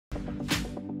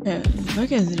And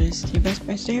look at this, TFS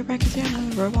Bearstar here back again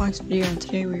on another Roblox video, and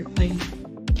today we're playing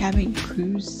Cabin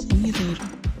Cruise Simulator.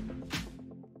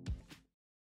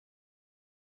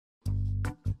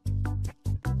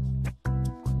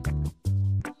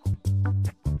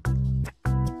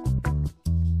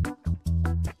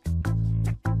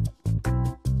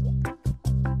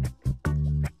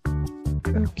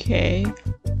 Okay.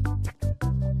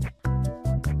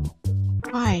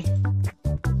 Hi.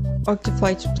 Walk to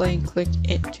flight display and click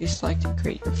it to select and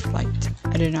create your flight.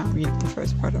 I did not read the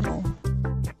first part at all.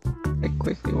 I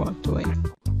quickly walked away.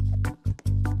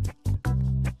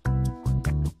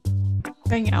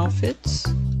 Wearing outfits.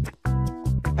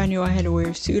 If I knew I had to wear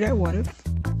a suit, I would have.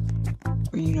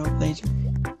 Or blazer.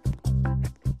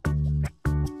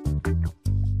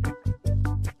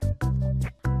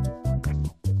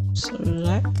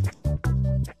 Select.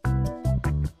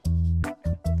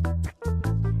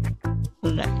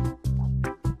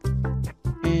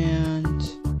 And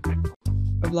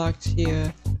Roblox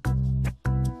here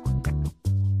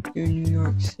to New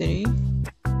York City.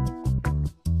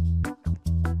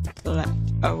 Select.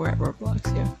 Oh, we're at Roblox,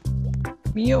 yeah.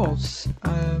 Meals.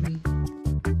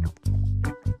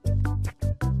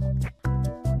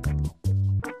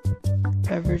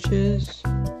 Beverages.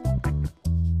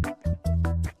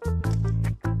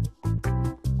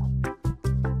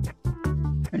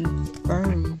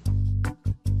 Confirm.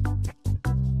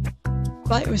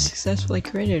 Flight was successfully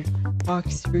created. Walk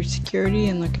through security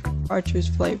and look at departures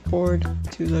flight board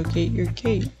to locate your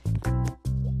gate.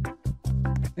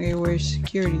 Okay, where's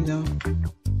security though?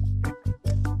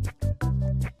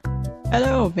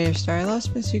 Hello, Bearstar. I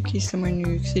lost my suitcase somewhere in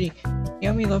New York City. Can you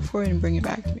help me look for it and bring it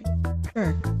back to me?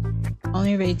 Sure. I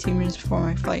only have 18 minutes before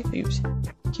my flight leaves.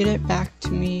 Get it back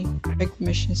to me. Check the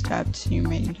missions tab to see your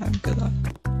remaining time. Good luck.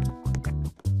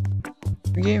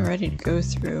 We're getting ready to go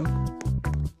through.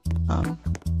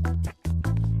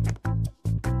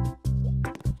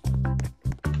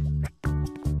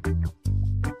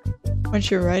 Once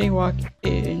you're ready, walk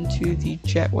into the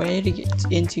jetway to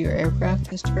get into your aircraft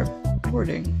and start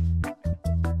boarding.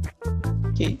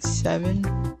 Gate 7.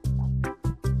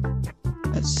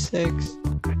 That's 6.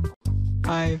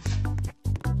 5.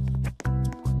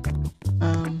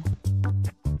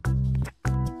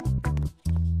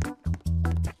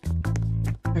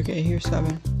 Okay, here's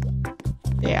 7.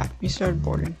 Yeah, we started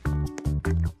boarding.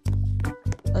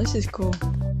 Oh, this is cool.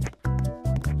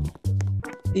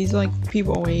 These like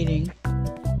people waiting.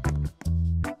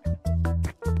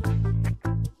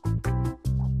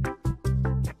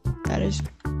 That is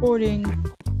boarding.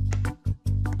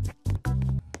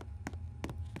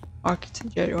 Walk to the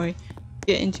jetway.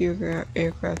 Get into your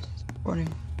aircraft. Boarding.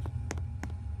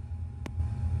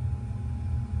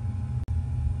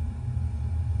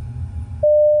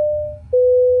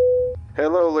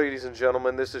 Hello ladies and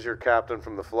gentlemen, this is your captain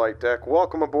from the flight deck.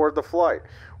 Welcome aboard the flight.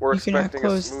 We're expecting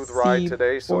a smooth ride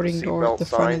today, so the seatbelt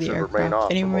sign should remain off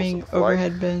for most of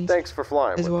the flight. Thanks for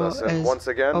flying with us, and once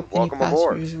again, welcome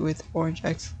aboard. With orange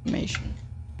exclamation.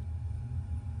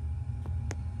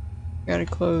 Gotta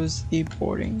close the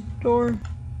boarding door.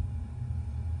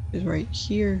 Is right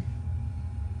here.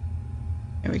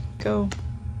 There we go.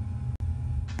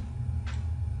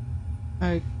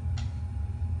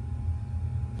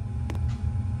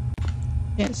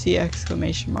 Can't see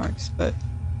exclamation marks, but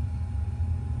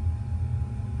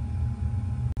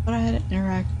I had an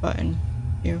interact button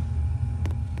here.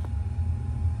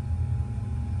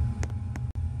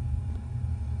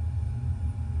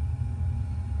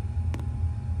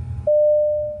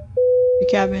 The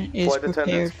cabin is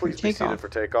prepared for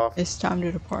takeoff. It's time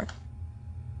to depart.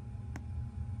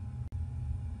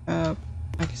 I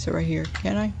can sit right here,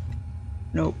 can I?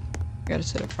 Nope. I gotta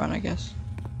sit up front, I guess.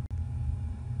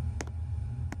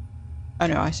 Oh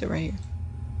no, I sit right here.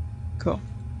 Cool.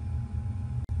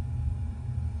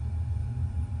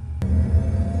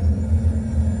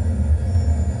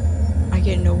 I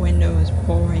get no windows,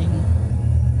 boring.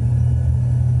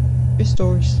 There's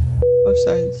doors, both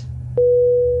sides.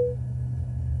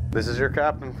 This is your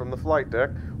captain from the flight deck.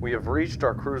 We have reached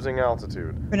our cruising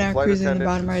altitude. We're now cruising in the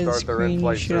bottom right of the screen.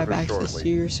 You should have access to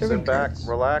your serving cards. Sit back,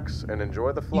 relax, and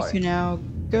enjoy the flight. You can now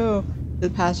go to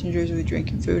the passengers with drink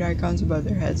and food icons above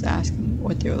their heads, ask them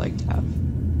what they would like to have.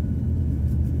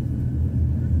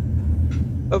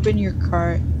 Open your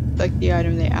cart, select the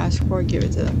item they ask for, give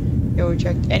it to them. They will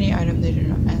reject any item they do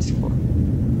not ask for.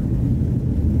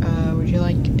 Would you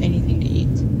like anything to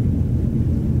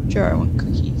eat? Sure, I want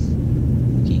cookies.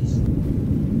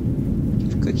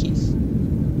 Give cookies.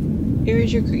 Here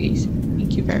is your cookies.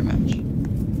 Thank you very much.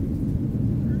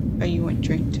 Oh, you want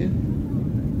drink too?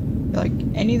 Like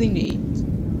anything to eat?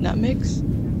 Nut mix?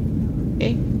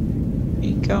 Okay,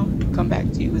 there you go. Come back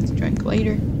to you with the drink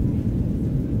later.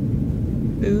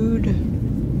 Food.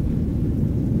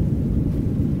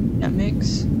 That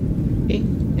mix. Okay,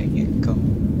 there you go.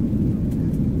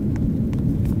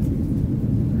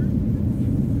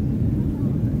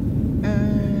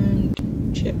 And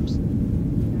chips.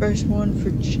 First one for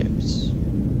chips.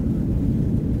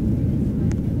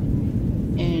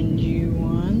 And you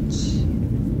want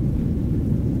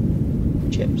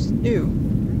chips too.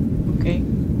 Okay.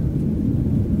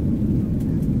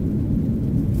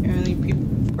 Apparently people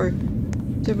prefer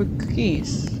silver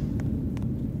cookies.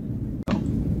 Oh.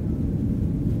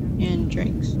 And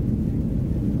drinks.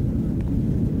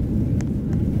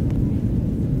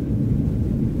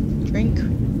 Drink.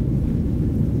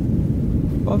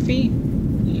 Coffee.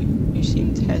 You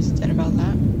seemed hesitant about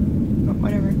that. But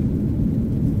whatever.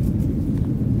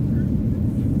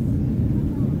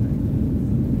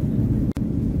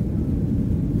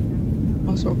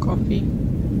 Also coffee.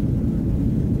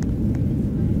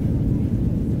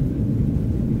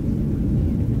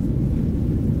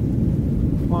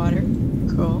 Water.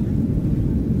 Cool.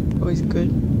 Always good.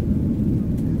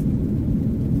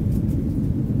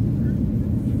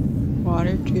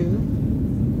 Water too.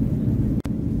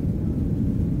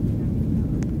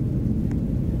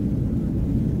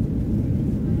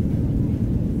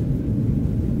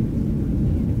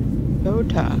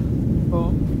 Soda.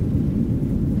 Cool.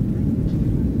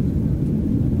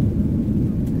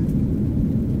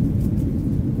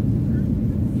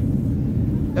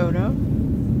 Soda.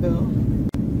 Cool.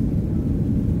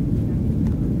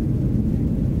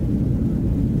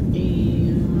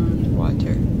 And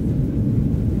water.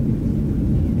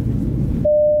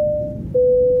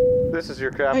 This is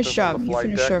your captain from the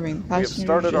flight deck. We have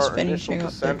started our initial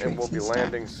descent and will be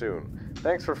landing soon.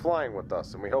 Thanks for flying with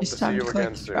us, and we hope to see you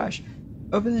again soon. Trash.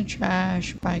 Open the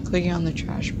trash by clicking on the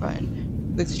trash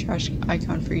button. Click the trash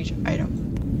icon for each item.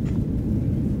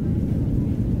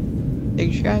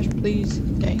 Take trash, please.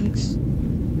 Thanks.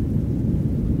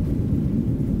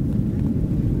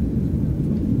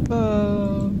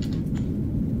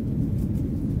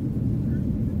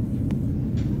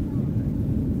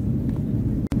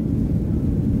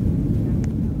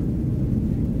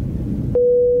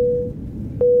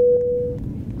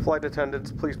 Flight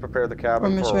attendants, please prepare the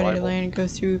cabin We're for ready arrival. to land. Go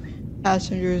through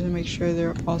passengers and make sure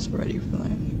they're also ready for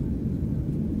land.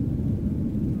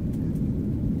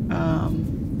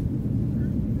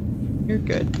 You're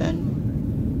good then.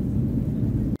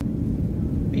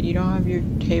 But you don't have your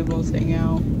table thing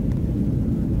out.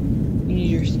 You need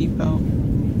your seatbelt.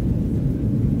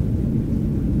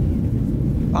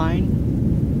 Fine.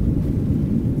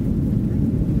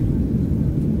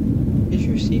 Is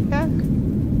your seat back?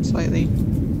 Slightly.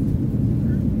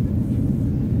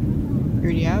 You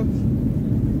already have?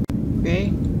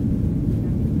 Okay.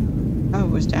 Oh, it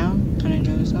was down? I didn't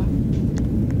notice that.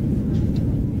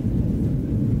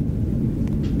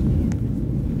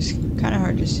 It's kind of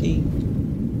hard to see.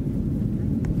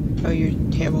 Oh, your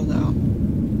table though.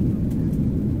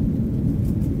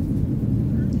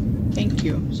 Thank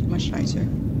you. So much nicer.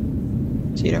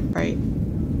 Seat upright.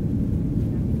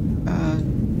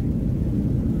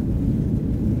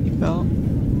 Seatbelt.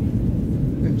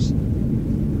 Oops.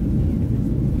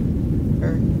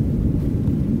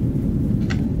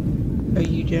 Oh,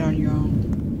 you did on your own.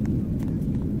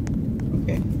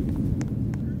 Okay.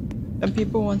 Some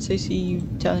people, once they see you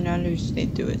telling others, they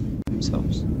do it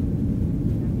themselves.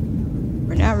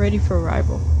 We're not ready for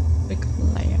arrival. Click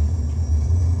land.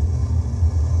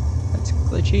 That's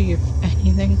glitchy, if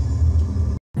anything.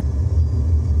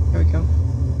 There we go.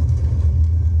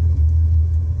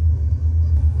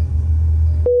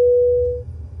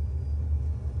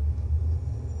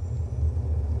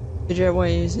 The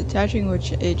jetway is attaching,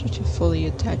 which is fully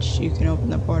attached. You can open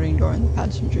the boarding door and the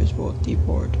passengers will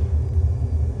deboard.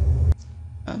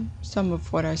 Some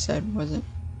of what I said wasn't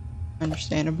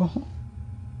understandable.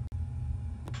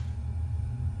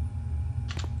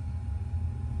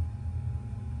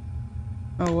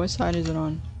 Oh, what side is it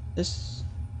on? This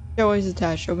jetway is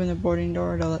attached. Open the boarding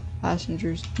door to let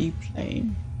passengers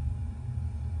deplane.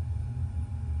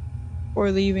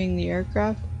 Before leaving the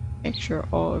aircraft, make sure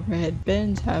all overhead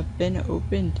bins have been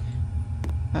opened.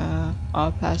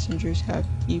 All passengers have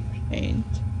deplaned.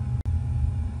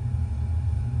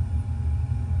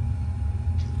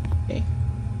 Okay.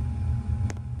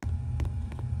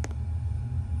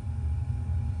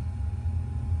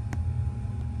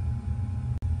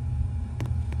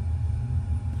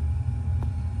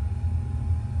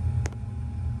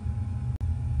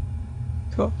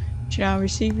 Cool. To now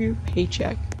receive your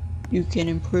paycheck. You can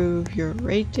improve your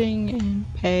rating and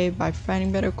pay by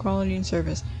providing better quality and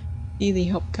service. See the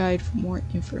help guide for more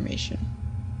information.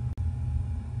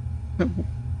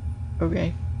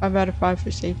 Okay, 5 out of 5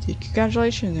 for safety.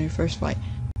 Congratulations on your first flight.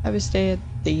 Have a stay at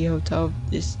the hotel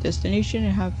of this destination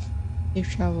and have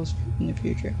safe travels in the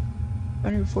future.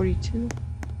 142.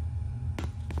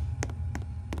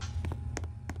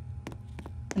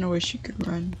 I wish you could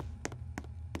run.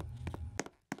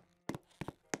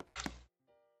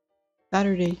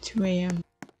 Saturday, 2 a.m.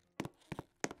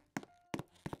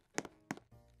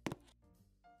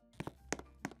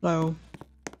 Hello.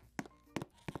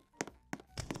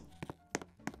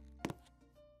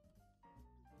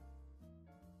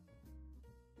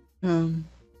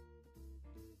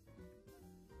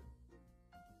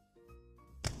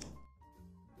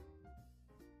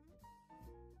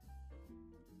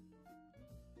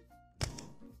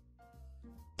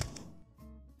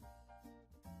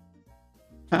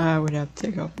 I would have to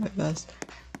take off my vest.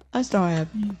 That's not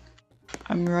happening.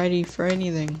 I'm ready for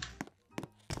anything.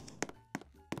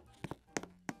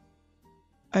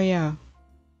 Oh yeah.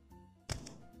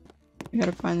 I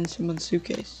gotta find someone's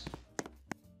suitcase.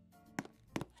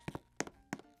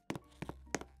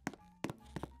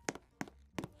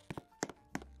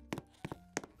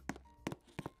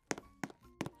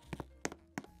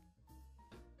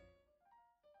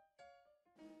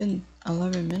 Been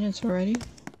 11 minutes already.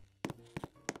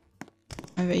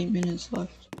 I have 8 minutes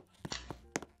left.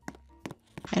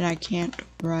 And I can't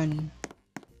run.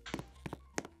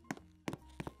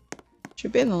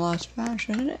 Should be in the last patch,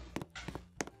 shouldn't it?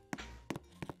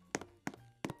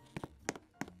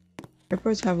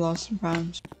 Airports have lost some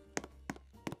problems.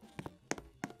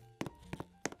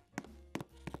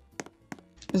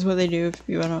 This is what they do if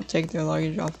people don't take their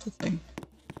luggage off the thing.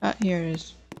 Ah, here it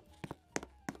is.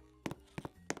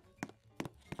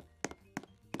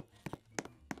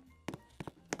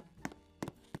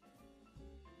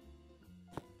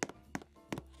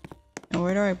 Now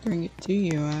where do I bring it to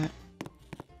you at?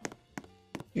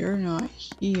 You're not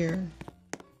here.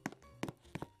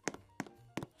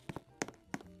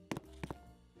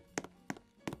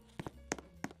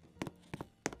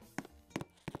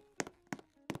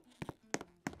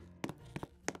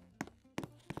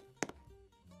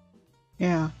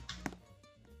 Yeah.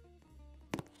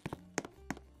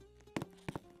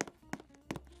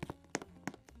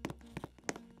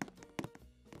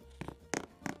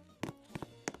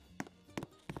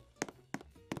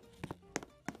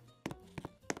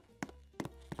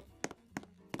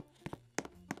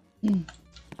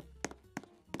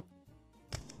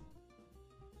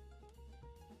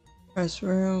 Press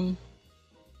room.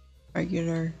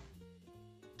 Regular.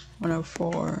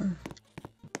 104.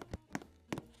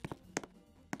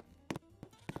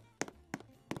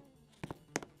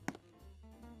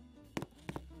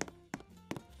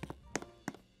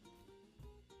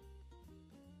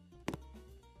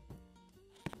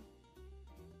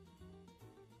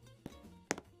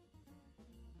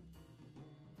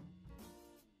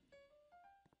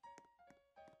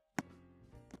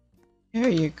 There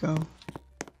you go.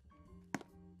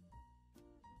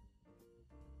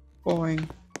 Boring.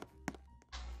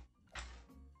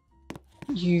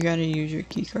 You gotta use your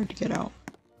keycard to get out.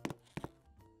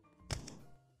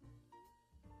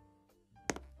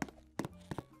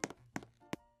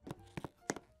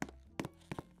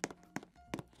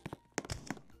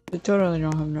 I totally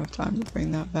don't have enough time to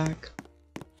bring that back.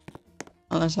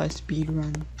 Unless I speed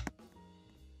run.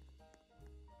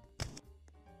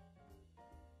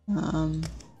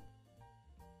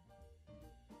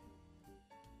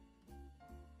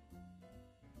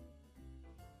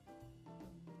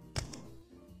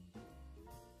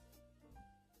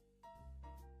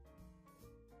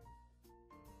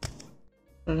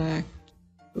 Select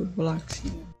Roblox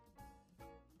here.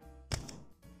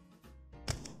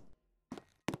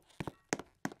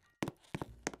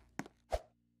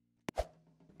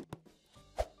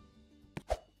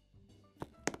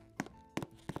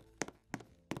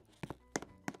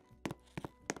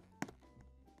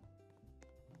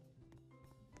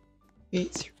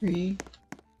 Gate 3.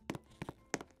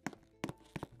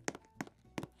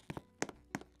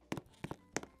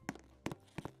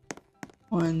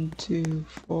 One, two,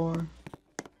 4.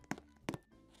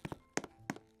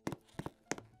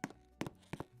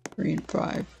 3 and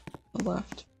 5 on the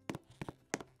left.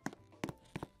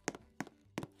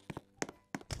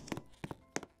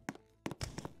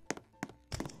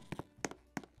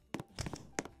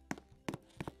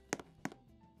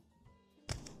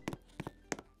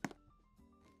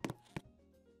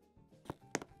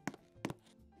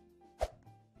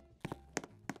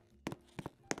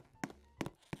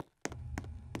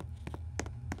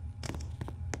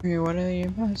 Okay, what are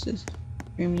your passes?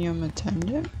 Premium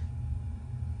attendant?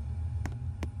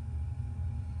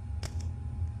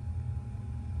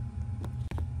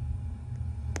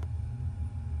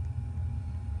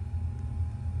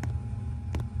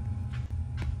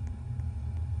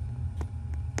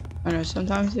 I know,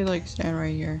 sometimes they like stand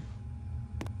right here.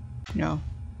 You know,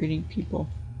 greeting people.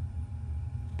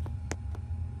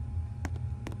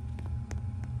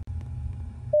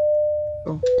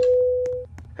 Cool.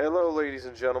 Hello, ladies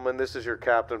and gentlemen. This is your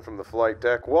captain from the flight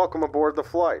deck. Welcome aboard the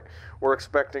flight. We're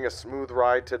expecting a smooth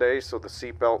ride today, so the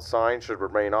seatbelt sign should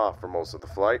remain off for most of the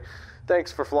flight.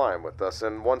 Thanks for flying with us,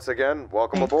 and once again,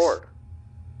 welcome aboard.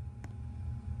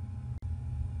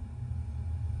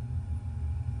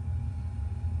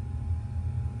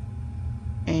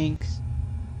 Thanks.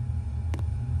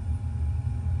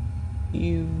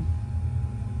 You.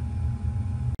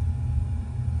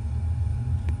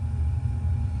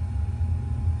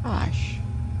 Gosh.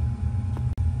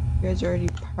 You guys are already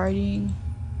partying?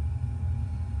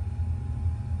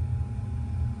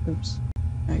 Oops.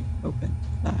 I opened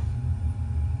that.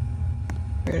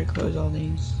 I gotta close all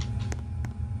these.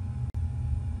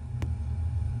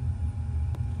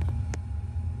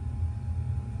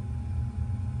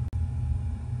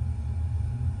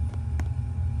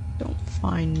 Don't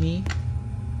find me.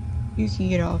 You can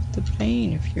get off the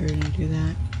plane if you're gonna do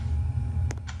that.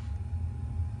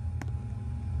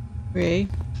 Ray?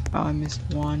 Oh, I missed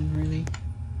one, really.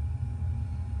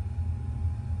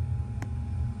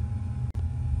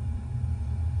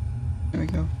 There we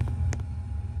go.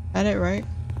 Had it right?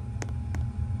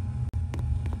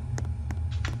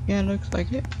 Yeah, it looks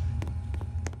like it.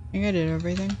 I think I did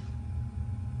everything.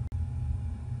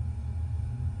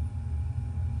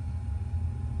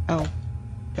 Oh,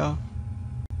 duh.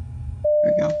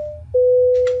 There we go.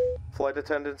 Flight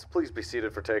attendants, please be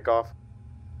seated for takeoff.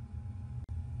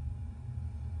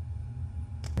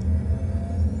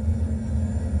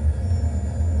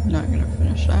 Not gonna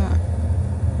finish that.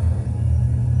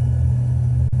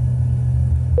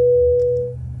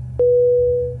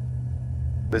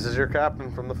 This is your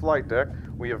captain from the flight deck.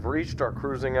 We have reached our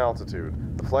cruising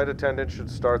altitude. The flight attendant should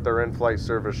start their in-flight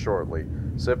service shortly.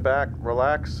 Sit back,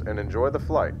 relax, and enjoy the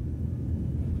flight.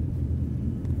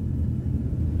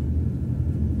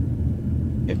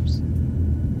 Oops.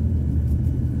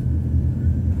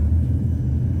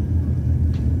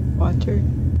 Water.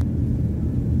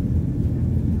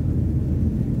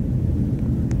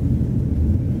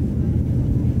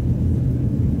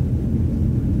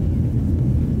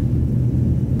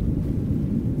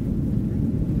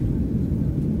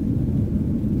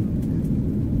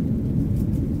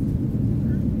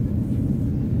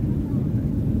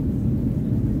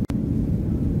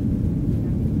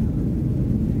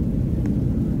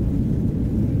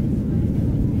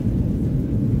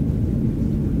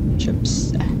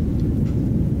 Chips.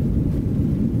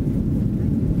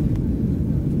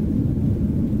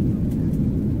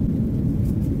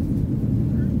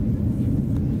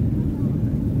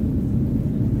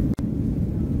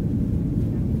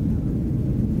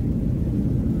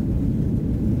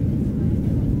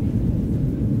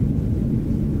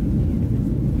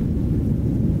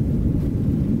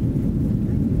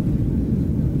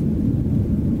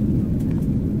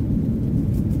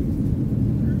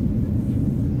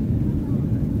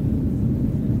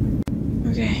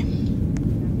 Okay.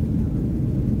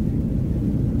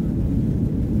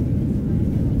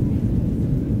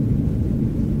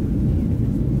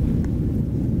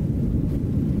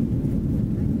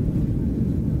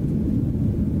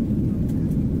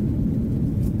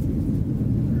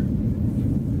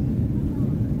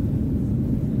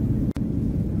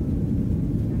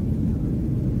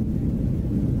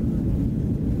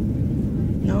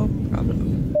 No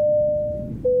problem.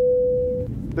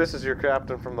 This is your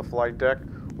captain from the flight deck.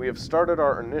 We have started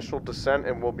our initial descent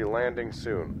and will be landing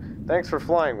soon. Thanks for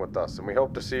flying with us, and we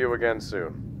hope to see you again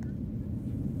soon.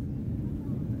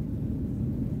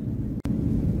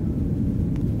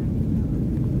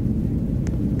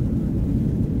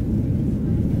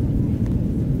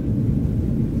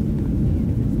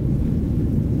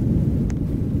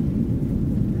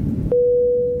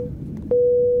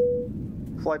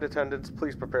 Flight attendants,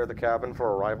 please prepare the cabin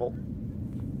for arrival.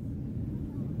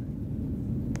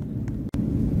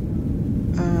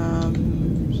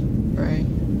 Right.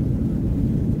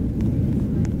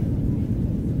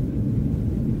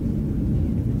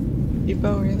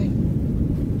 Depot, really?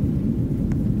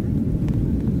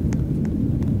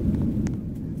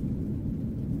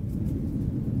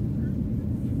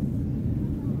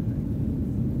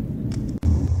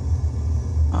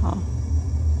 Oh.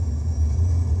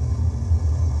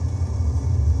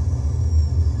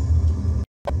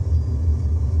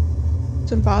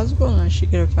 It's impossible unless you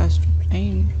get a faster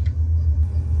plane.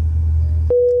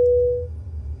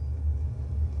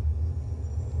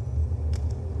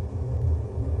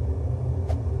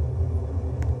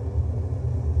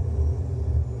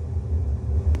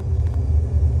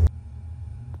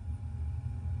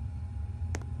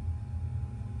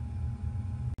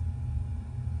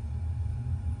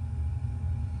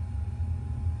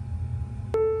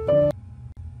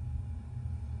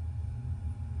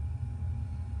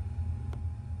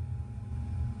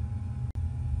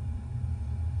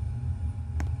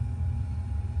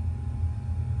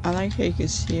 I like how you can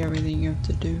see everything you have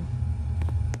to do.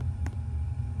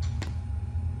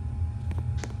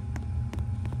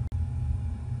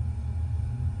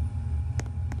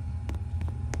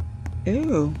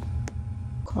 Ew.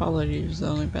 Quality is the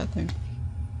only bad thing.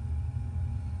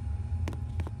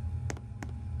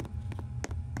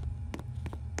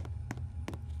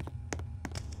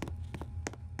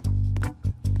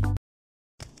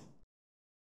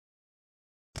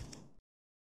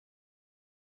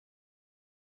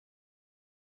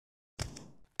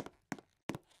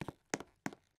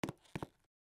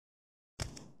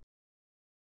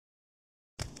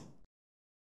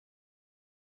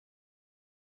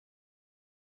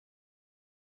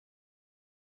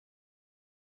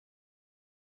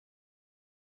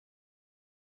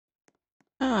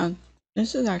 Ah,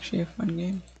 this is actually a fun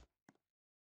game.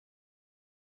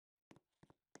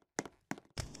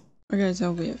 Okay guys,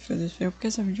 that'll be it for this video. If you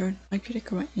guys have enjoyed, like,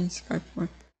 comment, and subscribe for more.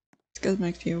 It's guys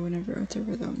next video whenever it's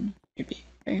over though. Maybe.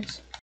 Thanks.